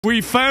We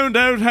found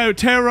out how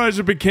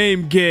Terroriser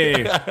became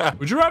gay.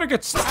 Would you rather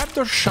get stabbed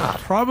or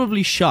shot?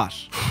 Probably shot.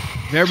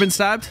 Have you ever been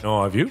stabbed?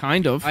 No, have you?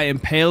 Kind of. I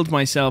impaled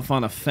myself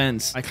on a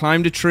fence. I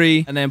climbed a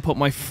tree and then put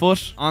my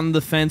foot on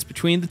the fence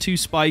between the two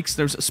spikes.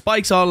 There's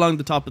spikes all along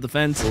the top of the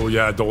fence. Oh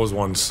yeah, those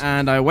ones.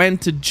 And I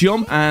went to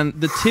jump and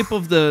the tip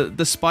of the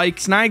spike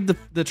snagged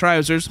the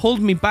trousers,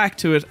 pulled me back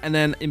to it, and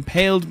then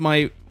impaled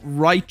my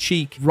right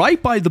cheek.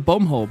 Right by the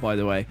bumhole, by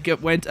the way.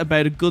 It went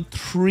about a good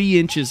 3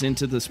 inches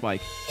into the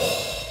spike.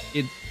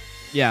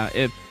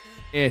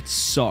 It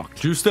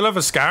sucked. Do you still have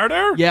a scar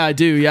there? Yeah, I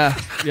do, yeah.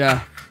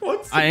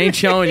 I ain't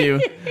showing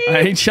you. I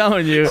ain't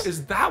showing you.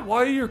 Is that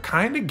why you're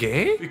kind of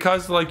gay?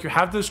 Because like you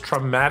have this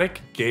traumatic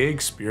gay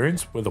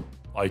experience with a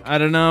like. I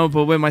don't know,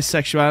 but with my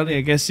sexuality,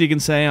 I guess you can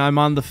say I'm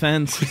on the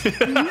fence.